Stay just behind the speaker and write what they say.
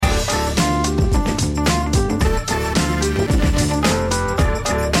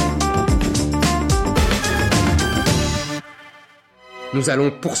Nous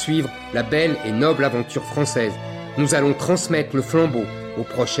allons poursuivre la belle et noble aventure française. Nous allons transmettre le flambeau aux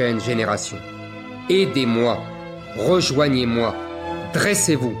prochaines générations. Aidez-moi, rejoignez-moi,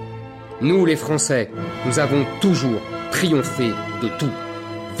 dressez-vous. Nous les Français, nous avons toujours triomphé de tout.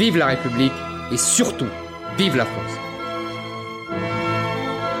 Vive la République et surtout, vive la France.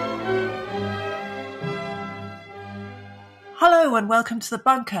 Hello and welcome to The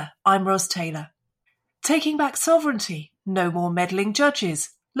Bunker. I'm Ros Taylor. Taking back sovereignty, no more meddling judges,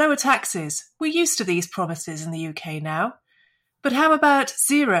 lower taxes. We're used to these promises in the UK now. But how about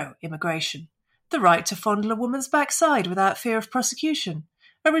zero immigration? The right to fondle a woman's backside without fear of prosecution?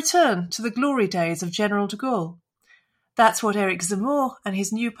 A return to the glory days of General de Gaulle? That's what Eric Zemmour and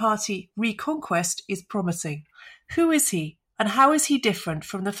his new party Reconquest is promising. Who is he, and how is he different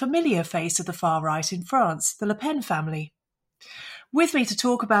from the familiar face of the far right in France, the Le Pen family? With me to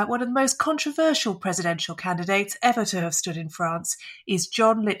talk about one of the most controversial presidential candidates ever to have stood in France is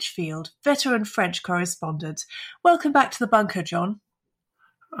John Litchfield, veteran French correspondent. Welcome back to The Bunker, John.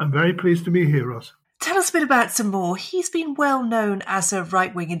 I'm very pleased to be here, Ross. Tell us a bit about Zemmour. He's been well known as a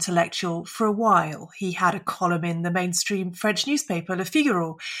right-wing intellectual for a while. He had a column in the mainstream French newspaper, Le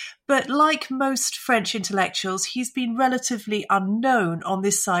Figaro. But like most French intellectuals, he's been relatively unknown on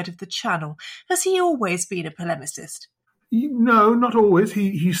this side of the channel. Has he always been a polemicist? No, not always.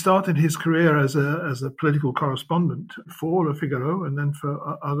 He started his career as a political correspondent for Le Figaro and then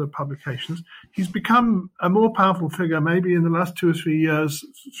for other publications. He's become a more powerful figure maybe in the last 2 or 3 years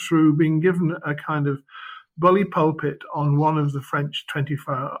through being given a kind of bully pulpit on one of the French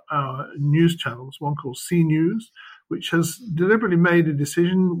 24-hour news channels, one called CNews, which has deliberately made a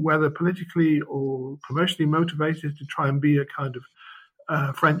decision, whether politically or commercially motivated, to try and be a kind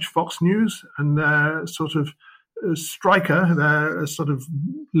of French Fox News, and sort of striker, their sort of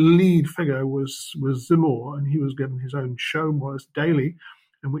lead figure was Zemmour, and he was given his own show more or less daily,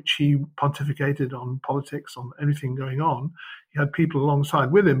 in which he pontificated on politics, on anything going on. He had people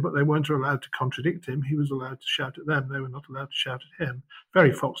alongside with him, but they weren't allowed to contradict him. He was allowed to shout at them. They were not allowed to shout at him.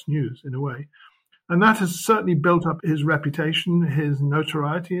 Very Fox News, in a way. And that has certainly built up his reputation, his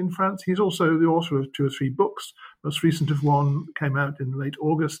notoriety in France. He's also the author of 2 or 3 books. Most recent of one came out in late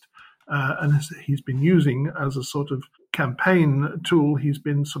August, and he's been using as a sort of campaign tool. He's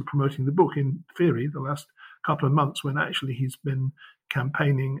been sort of promoting the book in theory the last couple of months, when actually he's been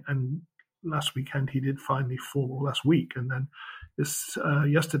campaigning. And last weekend he did finally or last week, and then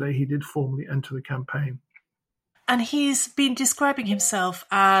yesterday he did formally enter the campaign. And he's been describing himself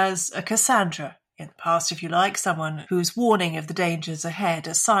as a Cassandra in the past, if you like, someone who's warning of the dangers ahead,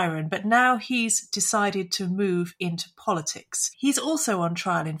 a siren, but now he's decided to move into politics. He's also on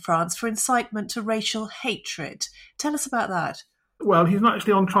trial in France for incitement to racial hatred. Tell us about that. Well, he's not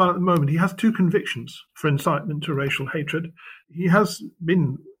actually on trial at the moment. He has 2 convictions for incitement to racial hatred. He has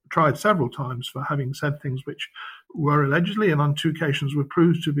been tried several times for having said things which were allegedly, and on 2 occasions were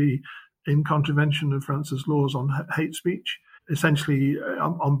proved to be in contravention of France's laws on hate speech. Essentially,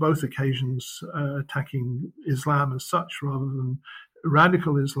 on both occasions, attacking Islam as such rather than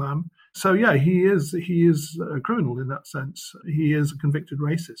radical Islam. So, yeah, he is a criminal in that sense. He is a convicted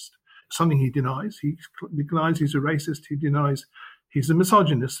racist, something he denies. He denies he's a racist. He denies he's a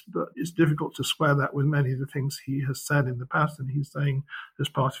misogynist, but it's difficult to square that with many of the things he has said in the past and he's saying as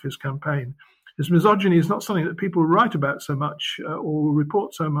part of his campaign. His misogyny is not something that people write about so much or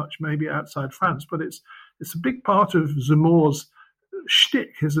report so much maybe outside France, but it's a big part of Zemmour's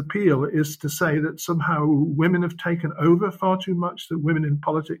shtick. His appeal is to say that somehow women have taken over far too much, that women in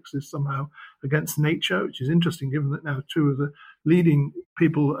politics is somehow against nature, which is interesting given that now 2 of the leading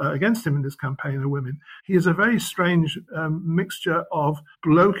people against him in this campaign are women. He is a very strange mixture of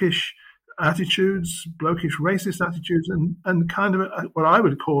blokish attitudes, blokish racist attitudes, and kind of what I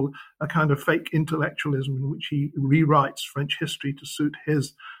would call a kind of fake intellectualism in which he rewrites French history to suit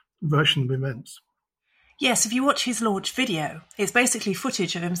his version of events. Yes, if you watch his launch video, it's basically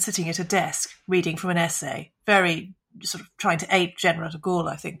footage of him sitting at a desk reading from an essay, very sort of trying to ape General de Gaulle,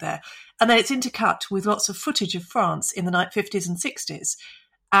 I think, there. And then it's intercut with lots of footage of France in the 50s and 60s,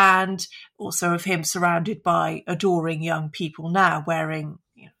 and also of him surrounded by adoring young people now wearing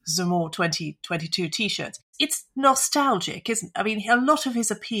Zemmour 2022 T-shirts. It's nostalgic, isn't it? I mean, a lot of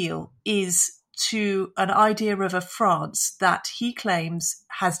his appeal is to an idea of a France that he claims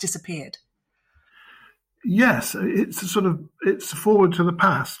has disappeared. Yes, it's forward to the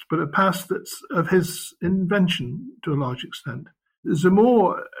past, but a past that's of his invention to a large extent.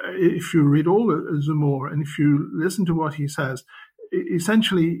 Zemmour, if you read all of Zemmour and if you listen to what he says,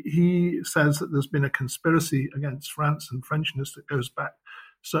 essentially he says that there's been a conspiracy against France and Frenchness that goes back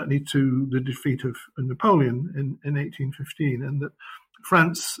certainly to the defeat of Napoleon in 1815, and that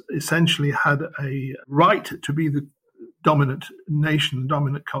France essentially had a right to be the dominant nation,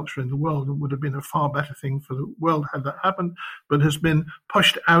 dominant culture in the world. It would have been a far better thing for the world had that happened, but has been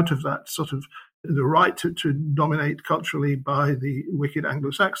pushed out of that sort of the right to dominate culturally by the wicked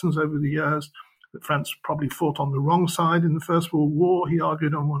Anglo-Saxons over the years. That France probably fought on the wrong side in the First World War, he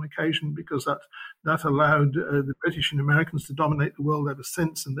argued on one occasion, because that allowed the British and Americans to dominate the world ever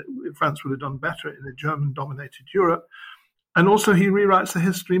since, and that France would have done better in a German-dominated Europe. And also he rewrites the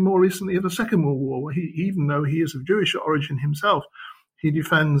history more recently of the Second World War, where even though he is of Jewish origin himself, he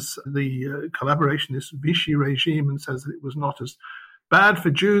defends the collaborationist Vichy regime and says that it was not as bad for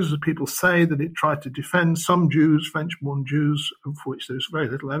Jews as people say, that it tried to defend some Jews, French-born Jews, of which there's very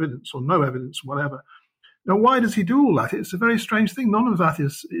little evidence or no evidence whatever. Now, why does he do all that? It's a very strange thing. None of that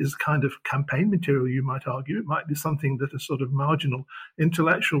is kind of campaign material, you might argue. It might be something that a sort of marginal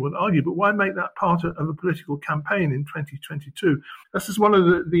intellectual would argue, but why make that part of a political campaign in 2022? This is one of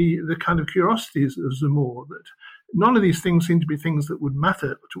the kind of curiosities of Zemmour, that none of these things seem to be things that would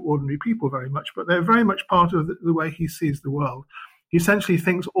matter to ordinary people very much, but they're very much part of the way he sees the world. He essentially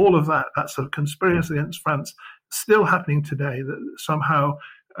thinks all of that sort of conspiracy against France still happening today, that somehow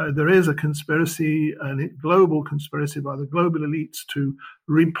there is a conspiracy, a global conspiracy by the global elites to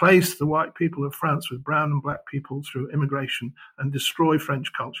replace the white people of France with brown and black people through immigration and destroy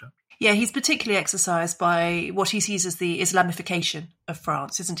French culture. Yeah, he's particularly exercised by what he sees as the Islamification of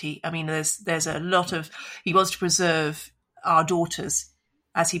France, isn't he? I mean, there's a lot of, he wants to preserve our daughters,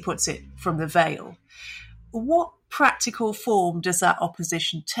 as he puts it, from the veil. What practical form does that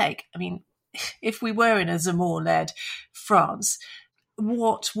opposition take? I mean, if we were in a Zemmour-led France,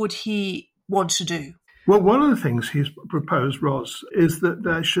 what would he want to do? Well, one of the things he's proposed, Ros, is that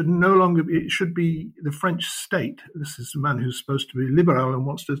there should no longer be, it should be the French state. This is a man who's supposed to be liberal and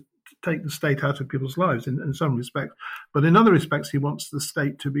wants to take the state out of people's lives in some respects. But in other respects, he wants the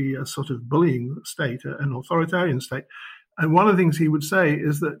state to be a sort of bullying state, an authoritarian state. And one of the things he would say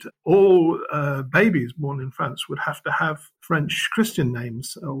is that all babies born in France would have to have French Christian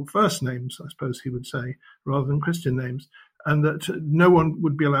names, or first names, I suppose he would say, rather than Christian names, and that no one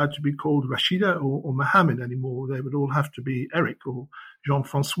would be allowed to be called Rachida or Mohammed anymore. They would all have to be Eric or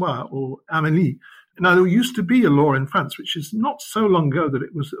Jean-François or Amélie. Now, there used to be a law in France, which is not so long ago that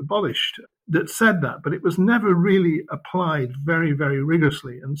it was abolished, that said that, but it was never really applied very, very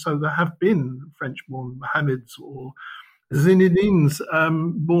rigorously. And so there have been French-born Mohammeds or Zinedines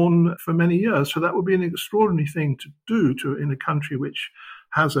born for many years. So that would be an extraordinary thing to do in a country which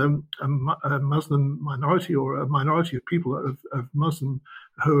has a Muslim minority, or a minority of people of Muslim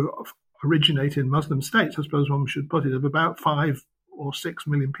who originate in Muslim states, I suppose one should put it, of about 5 or 6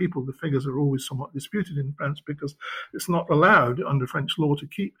 million people. The figures are always somewhat disputed in France because it's not allowed under French law to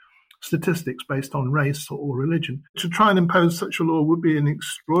keep statistics based on race or religion. To try and impose such a law would be an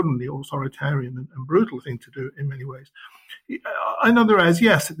extraordinarily authoritarian and brutal thing to do in many ways. In other words,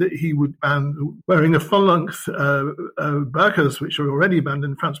 yes, that he would ban wearing a full-length burqas, which are already banned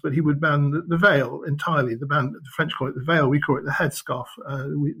in France, but he would ban the veil entirely. The French call it the veil, we call it the headscarf.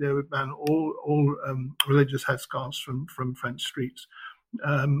 They would ban all religious headscarves from French streets.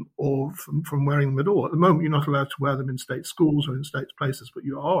 Or from wearing them at all. At the moment, you're not allowed to wear them in state schools or in state places, but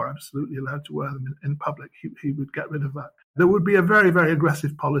you are absolutely allowed to wear them in public. He would get rid of that. There would be a very, very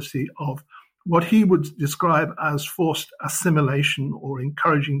aggressive policy of what he would describe as forced assimilation, or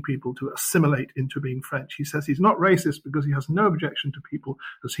encouraging people to assimilate into being French. He says he's not racist because he has no objection to people,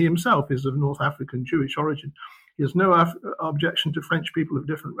 as he himself is of North African Jewish origin. He has no objection to French people of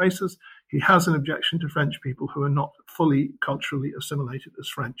different races. He has an objection to French people who are not fully culturally assimilated as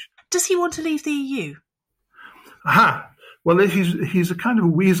French. Does he want to leave the EU? Aha! Well, he's a kind of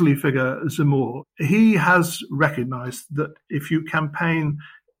weaselly figure, Zemmour. He has recognized that if you campaign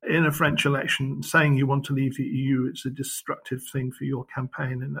in a French election saying you want to leave the EU, it's a destructive thing for your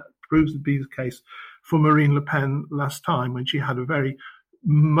campaign. And that proves to be the case for Marine Le Pen last time, when she had a very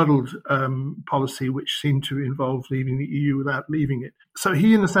muddled policy which seemed to involve leaving the EU without leaving it. So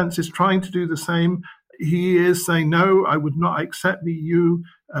he, in a sense, is trying to do the same. He is saying, no, I would not accept the EU.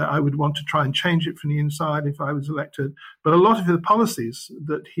 I would want to try and change it from the inside if I was elected. But a lot of the policies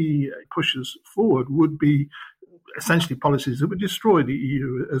that he pushes forward would be essentially policies that would destroy the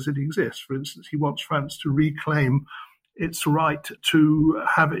EU as it exists. For instance, he wants France to reclaim its right to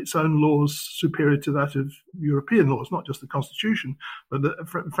have its own laws superior to that of European laws, not just the Constitution, but the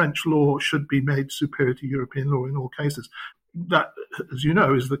French law should be made superior to European law in all cases. that, as you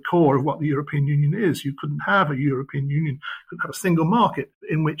know, is the core of what the European Union is. You couldn't have a European Union, couldn't have a single market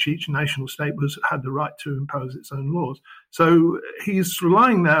in which each national state had the right to impose its own laws. So he's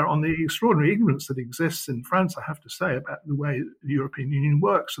relying there on the extraordinary ignorance that exists in France, I have to say, about the way the European Union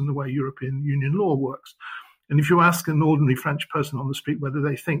works and the way European Union law works. And if you ask an ordinary French person on the street whether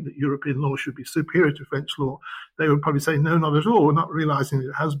they think that European law should be superior to French law, they would probably say, no, not at all, not realizing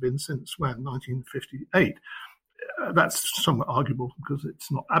it has been since, 1958. That's somewhat arguable because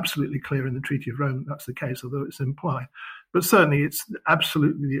it's not absolutely clear in the Treaty of Rome that that's the case, although it's implied. But certainly it's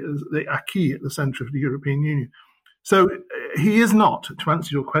absolutely the acquis at the centre of the European Union. So he is not, to answer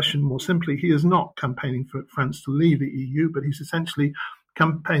your question more simply, he is not campaigning for France to leave the EU, but he's essentially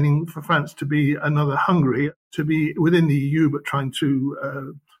campaigning for France to be another Hungary, to be within the EU, but trying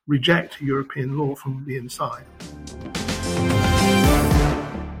to reject European law from the inside.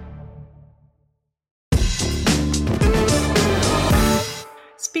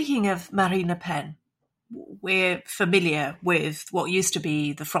 Speaking of Marine Le Pen, we're familiar with what used to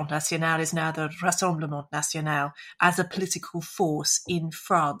be the Front National, is now the Rassemblement National, as a political force in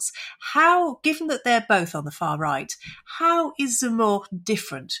France. How, given that they're both on the far right, how is Zemmour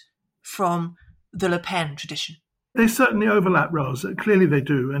different from the Le Pen tradition? They certainly overlap, Rose. Clearly they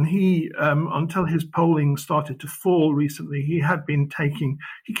do. And he, until his polling started to fall recently, he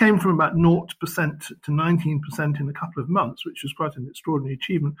came from about 0% to 19% in a couple of months, which was quite an extraordinary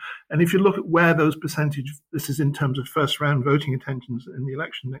achievement. And if you look at where those this is in terms of first round voting intentions in the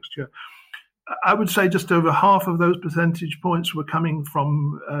election next year, I would say just over half of those percentage points were coming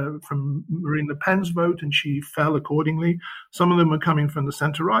from Marine Le Pen's vote, and she fell accordingly. Some of them were coming from the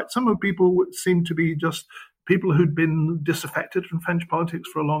centre-right. Some of the people seemed to be just people who'd been disaffected from French politics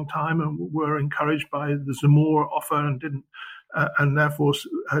for a long time and were encouraged by the Zemmour offer and therefore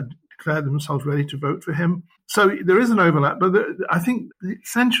had declared themselves ready to vote for him. So there is an overlap, but I think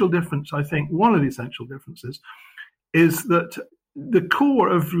one of the essential differences is that the core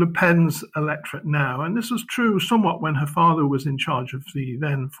of Le Pen's electorate now, and this was true somewhat when her father was in charge of the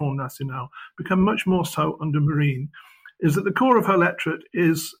then Front National, become much more so under Marine, is that the core of her electorate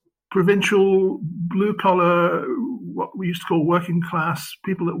is provincial, blue-collar, what we used to call working class,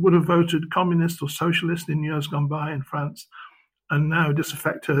 people that would have voted communist or socialist in years gone by in France, and now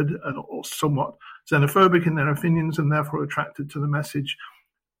disaffected or somewhat xenophobic in their opinions and therefore attracted to the message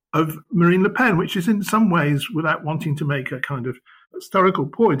of Marine Le Pen, which is in some ways, without wanting to make a kind of historical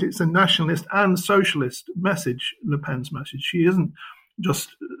point, it's a nationalist and socialist message, Le Pen's message. She isn't just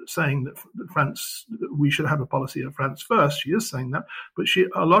saying that we should have a policy of France first. She is saying that, but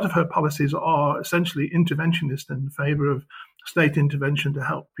a lot of her policies are essentially interventionist in favour of state intervention to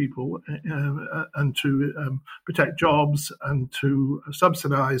help people and to protect jobs and to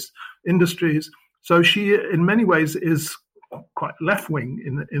subsidise industries. So she, in many ways, is quite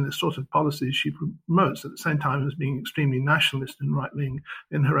left-wing in the sort of policies she promotes, at the same time as being extremely nationalist and right-wing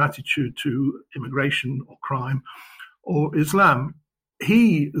in her attitude to immigration or crime or Islam.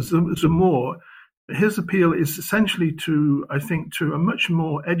 Zemmour, his appeal is essentially to a much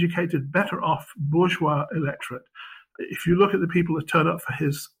more educated, better off bourgeois electorate. If you look at the people that turned up for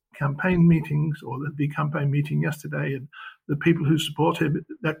his campaign meetings or the campaign meeting yesterday and the people who support him,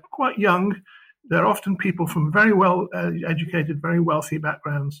 they're quite young. They're often people from very well educated, very wealthy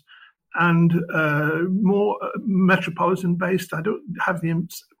backgrounds and more metropolitan based. I don't have the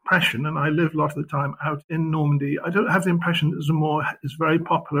impression, and I live a lot of the time out in Normandy, I don't have the impression that Zemmour is very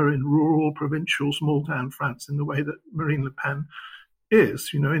popular in rural, provincial, small town France in the way that Marine Le Pen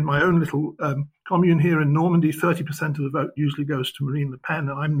is. You know, in my own little commune here in Normandy, 30% of the vote usually goes to Marine Le Pen,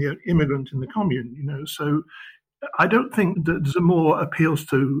 and I'm the immigrant in the commune, you know, so I don't think that Zemmour appeals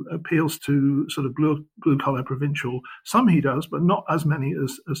to sort of blue-collar provincial. Some he does, but not as many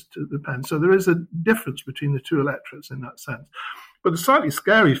as to Le Pen. So there is a difference between the two electorates in that sense. But the slightly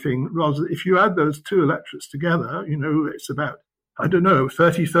scary thing, rather, if you add those two electorates together, you know, it's about,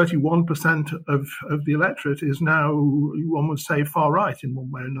 31% of the electorate is now, one would say, far right in one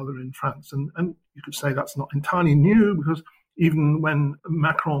way or another in France. And you could say that's not entirely new, because even when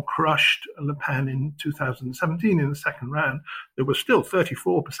Macron crushed Le Pen in 2017 in the second round, there were still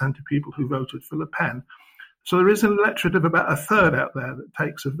 34% of people who voted for Le Pen. So there is an electorate of about a third out there that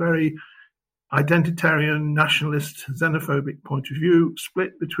takes a very identitarian, nationalist, xenophobic point of view,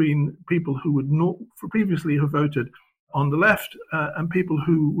 split between people who would not previously have voted on the left and people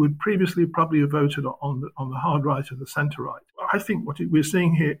who would previously probably have voted on the hard right or the centre right. I think what we're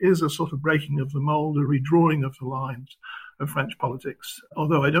seeing here is a sort of breaking of the mould, a redrawing of the lines of French politics.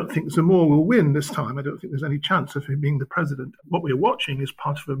 Although I don't think Zemmour will win this time. I don't think there's any chance of him being the president. What we're watching is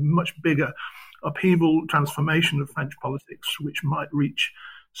part of a much bigger upheaval, transformation of French politics, which might reach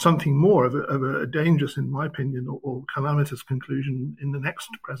something more of a dangerous, in my opinion, or calamitous conclusion in the next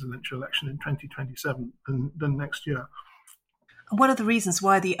presidential election in 2027 than next year. One of the reasons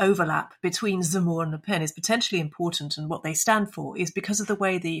why the overlap between Zemmour and Le Pen is potentially important and what they stand for is because of the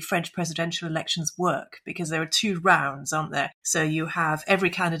way the French presidential elections work, because there are 2 rounds, aren't there? So you have every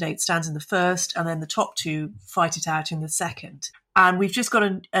candidate stands in the first and then the top 2 fight it out in the second. And we've just got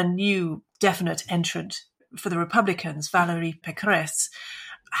a new definite entrant for the Republicans, Valérie Pécresse.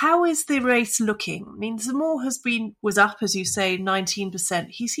 How is the race looking? I mean, Zemmour was up, as you say, 19%.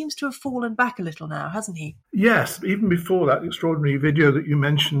 He seems to have fallen back a little now, hasn't he? Yes, even before that extraordinary video that you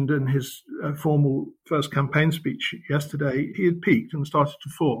mentioned in his formal first campaign speech yesterday, he had peaked and started to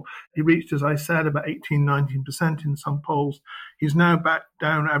fall. He reached, as I said, about 18-19% in some polls. He's now back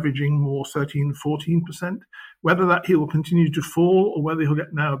down, averaging more 13-14%. Whether that he will continue to fall or whether he'll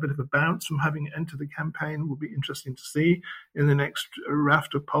get now a bit of a bounce from having entered the campaign will be interesting to see in the next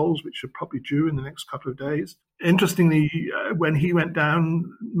raft of polls, which are probably due in the next couple of days. Interestingly, when he went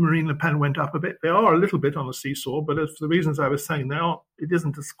down, Marine Le Pen went up a bit. They are a little bit on a seesaw, but for the reasons I was saying, it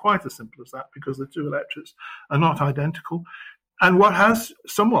isn't quite as simple as that because the 2 electorates are not identical. And what has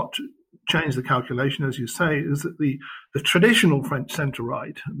somewhat changed the calculation, as you say, is that the traditional French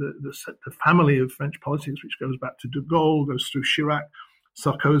centre-right, the family of French politics, which goes back to de Gaulle, goes through Chirac,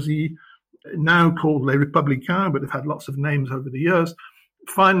 Sarkozy, now called Les Républicains, but have had lots of names over the years,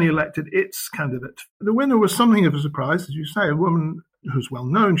 finally elected its candidate. The winner was something of a surprise, as you say, a woman who's well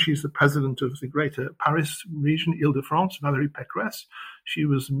known. She's the president of the Greater Paris region, Île-de-France, Valérie Pécresse. She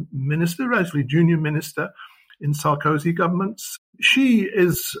was minister, relatively junior minister in Sarkozy governments. She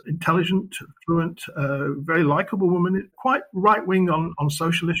is intelligent, fluent, very likable woman, quite right-wing on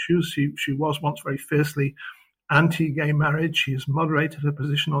social issues. She was once very fiercely anti-gay marriage. She has moderated her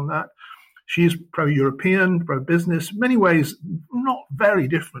position on that. She is pro-European, pro-business, many ways not very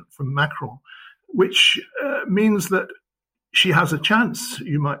different from Macron, which means that she has a chance,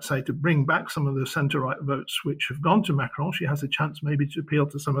 you might say, to bring back some of the centre-right votes which have gone to Macron. She has a chance maybe to appeal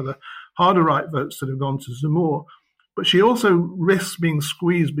to some of the harder right votes that have gone to Zemmour. But she also risks being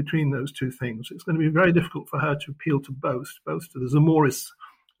squeezed between those 2 things. It's going to be very difficult for her to appeal to both to the Zemmourists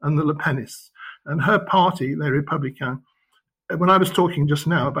and the Le Penists. And her party, Les Républicains, when I was talking just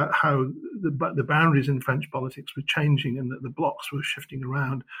now about how the boundaries in French politics were changing and that the blocs were shifting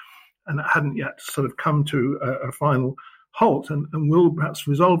around and it hadn't yet sort of come to a final halt and will perhaps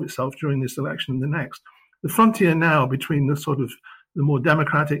resolve itself during this election and the next. The frontier now between the sort of the more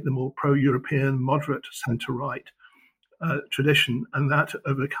democratic, the more pro-European, moderate centre-right tradition and that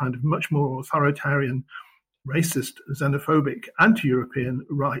of a kind of much more authoritarian, racist, xenophobic, anti-European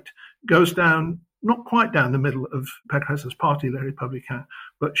right goes down, not quite down the middle of Pécresse's party, Les Républicains,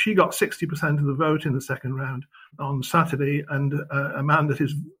 but she got 60% of the vote in the second round on Saturday, and a man that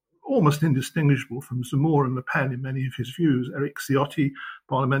is almost indistinguishable from Zemmour and Le Pen in many of his views, Eric Ciotti,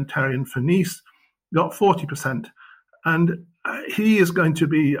 parliamentarian for Nice, got 40%. And he is going to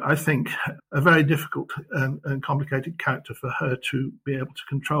be, I think, a very difficult and complicated character for her to be able to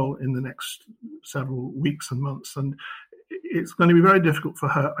control in the next several weeks and months. And it's going to be very difficult for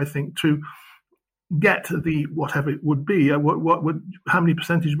her, I think, to get the whatever it would be. How many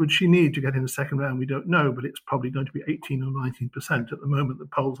percentage would she need to get in the second round? We don't know, but it's probably going to be 18 or 19%. At the moment, the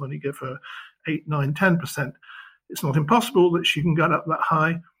polls only give her 8, 9, 10%. It's not impossible that she can get up that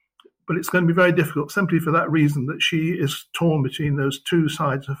high, but it's going to be very difficult simply for that reason that she is torn between those 2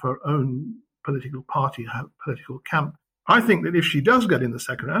 sides of her own political party, her political camp. I think that if she does get in the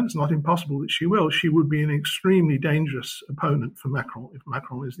second round, it's not impossible that she will, she would be an extremely dangerous opponent for Macron if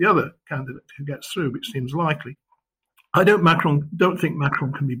Macron is the other candidate who gets through, which seems likely. I don't think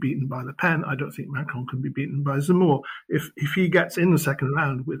Macron can be beaten by Le Pen. I don't think Macron can be beaten by Zemmour. If he gets in the second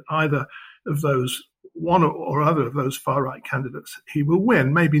round with either of those, one or other of those far-right candidates, he will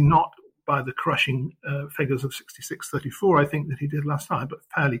win, maybe not by the crushing figures of 66-34, I think, that he did last time, but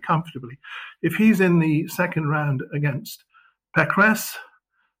fairly comfortably. If he's in the second round against Pécresse,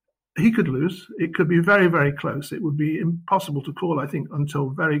 he could lose. It could be very, very close. It would be impossible to call, I think, until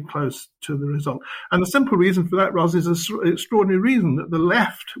very close to the result. And the simple reason for that, Ros, is an extraordinary reason that the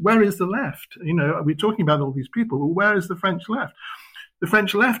left, where is the left? You know, we're talking about all these people, but where is the French left? The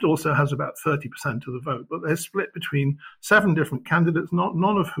French left also has about 30% of the vote, but they're split between 7 different candidates,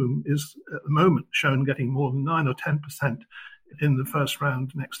 none of whom is at the moment shown getting more than 9 or 10% in the first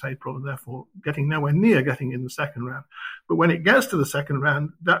round next April, and therefore getting nowhere near getting in the second round. But when it gets to the second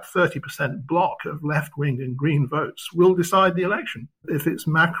round, that 30% block of left-wing and green votes will decide the election. If it's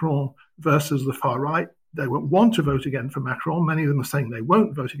Macron versus the far right, they won't want to vote again for Macron. Many of them are saying they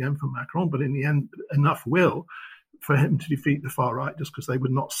won't vote again for Macron, but in the end, enough will for him to defeat the far right, just because they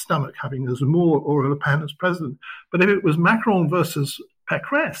would not stomach having Zemmour or Le Pen as president. But if it was Macron versus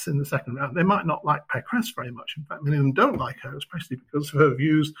Pécresse in the second round, they might not like Pécresse very much. In fact, many of them don't like her, especially because of her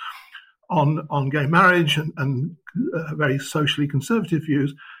views on gay marriage and very socially conservative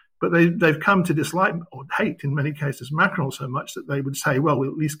views. But they've come to dislike or hate, in many cases, Macron so much that they would say, well, we'll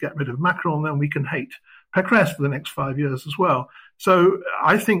at least get rid of Macron, then we can hate Pécresse for the next 5 years as well. So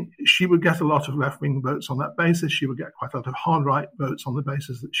I think she would get a lot of left-wing votes on that basis. She would get quite a lot of hard-right votes on the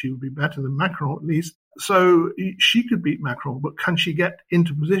basis that she would be better than Macron, at least. So she could beat Macron, but can she get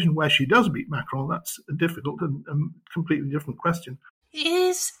into a position where she does beat Macron? That's a difficult and completely different question.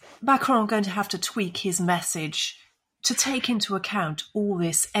 Is Macron going to have to tweak his message to take into account all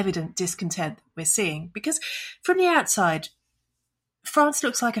this evident discontent that we're seeing? Because from the outside, France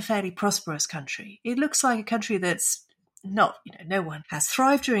looks like a fairly prosperous country. It looks like a country that's not, no one has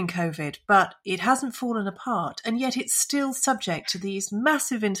thrived during COVID, but it hasn't fallen apart. And yet it's still subject to these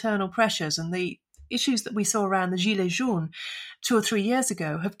massive internal pressures, and the issues that we saw around the Gilets jaunes 2 or 3 years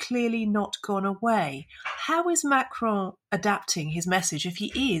ago have clearly not gone away. How is Macron adapting his message, if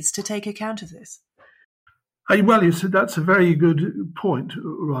he is to take account of this? Well, you said that's a very good point,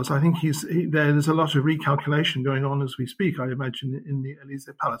 Roz. I think there's a lot of recalculation going on as we speak, I imagine, in the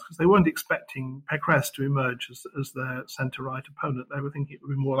Élysée Palace, because they weren't expecting Pécresse to emerge as their centre-right opponent. They were thinking it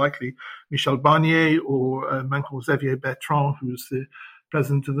would be more likely Michel Barnier or Xavier Bertrand, who's the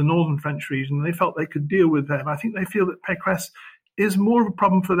president of the northern French region. They felt they could deal with them. I think they feel that Pécresse is more of a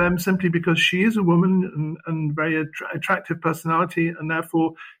problem for them simply because she is a woman and very attractive personality, and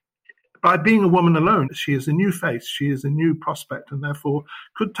therefore, by being a woman alone, she is a new face, she is a new prospect, and therefore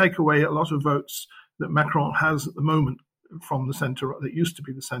could take away a lot of votes that Macron has at the moment from the centre, that used to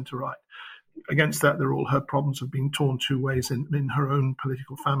be the centre-right. Against that, there are all her problems of being torn two ways in her own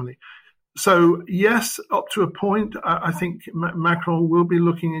political family. So, yes, up to a point, I think Macron will be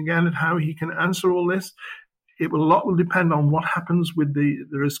looking again at how he can answer all this. A lot will depend on what happens with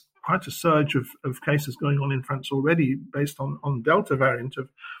there is quite a surge of cases going on in France already based on Delta variant of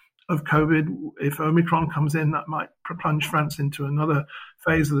COVID. If Omicron comes in, that might plunge France into another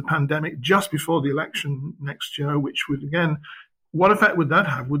phase of the pandemic just before the election next year, which would, again, what effect would that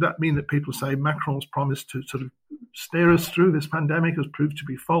have? Would that mean that people say Macron's promise to sort of steer us through this pandemic has proved to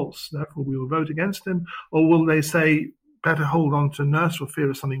be false, therefore we will vote against him? Or will they say, better hold on to nurse for fear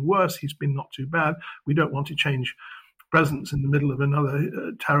of something worse, he's been not too bad, we don't want to change presidents in the middle of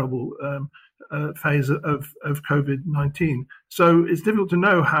another terrible phase of COVID-19. So it's difficult to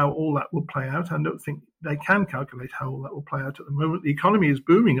know how all that will play out. I don't think they can calculate how all that will play out at the moment. The economy is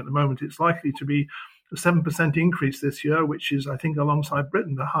booming at the moment. It's likely to be a 7% increase this year, which is, I think, alongside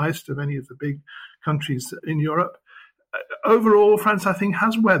Britain, the highest of any of the big countries in Europe. Overall, France, I think,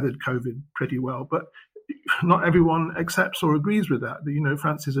 has weathered COVID pretty well, but not everyone accepts or agrees with that.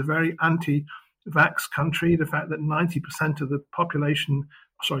 France is a very anti-vax country. The fact that 90% of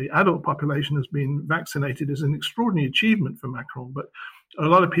the adult population has been vaccinated is an extraordinary achievement for Macron. But a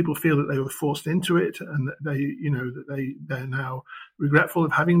lot of people feel that they were forced into it, and that they're now regretful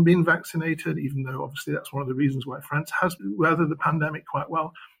of having been vaccinated, even though obviously that's one of the reasons why France has weathered the pandemic quite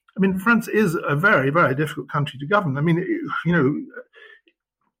well. I mean, France is a very, very difficult country to govern. I mean,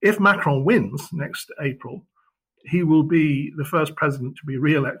 if Macron wins next April, he will be the first president to be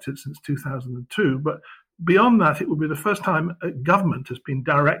re-elected since 2002. But beyond that, it will be the first time a government has been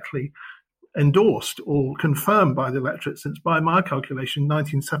directly endorsed or confirmed by the electorate since, by my calculation,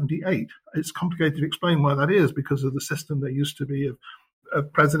 1978. It's complicated to explain why that is because of the system there used to be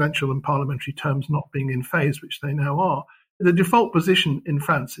of presidential and parliamentary terms not being in phase, which they now are. The default position in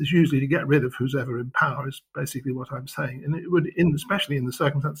France is usually to get rid of who's ever in power, is basically what I'm saying. And it would, especially in the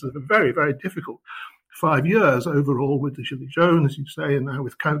circumstances of a very, very difficult 5 years overall with the Gilets jaunes, as you say, and now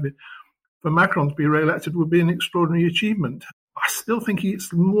with COVID, for Macron to be re-elected would be an extraordinary achievement. I still think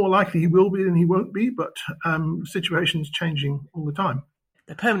it's more likely he will be than he won't be, but situation's changing all the time.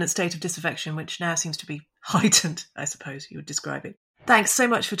 The permanent state of disaffection, which now seems to be heightened, I suppose you would describe it. Thanks so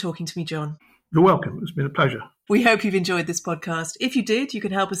much for talking to me, John. You're welcome. It's been a pleasure. We hope you've enjoyed this podcast. If you did, you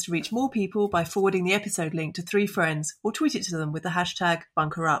can help us to reach more people by forwarding the episode link to 3 friends or tweet it to them with the hashtag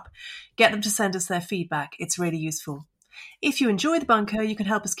 #BunkerUp. Get them to send us their feedback. It's really useful. If you enjoy The Bunker, you can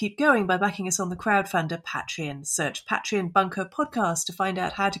help us keep going by backing us on the crowdfunder Patreon. Search Patreon Bunker Podcast to find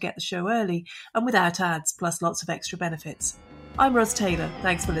out how to get the show early and without ads, plus lots of extra benefits. I'm Roz Taylor.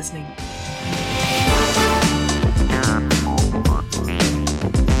 Thanks for listening.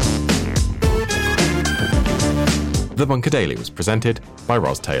 The Bunker Daily was presented by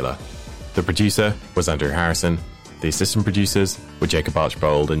Roz Taylor. The producer was Andrew Harrison. The assistant producers were Jacob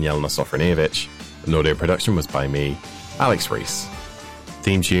Archbold and Jelena Sofronievich. And audio production was by me, Alex Rees.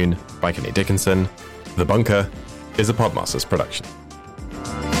 Theme tune by Kenny Dickinson. The Bunker is a Podmasters production.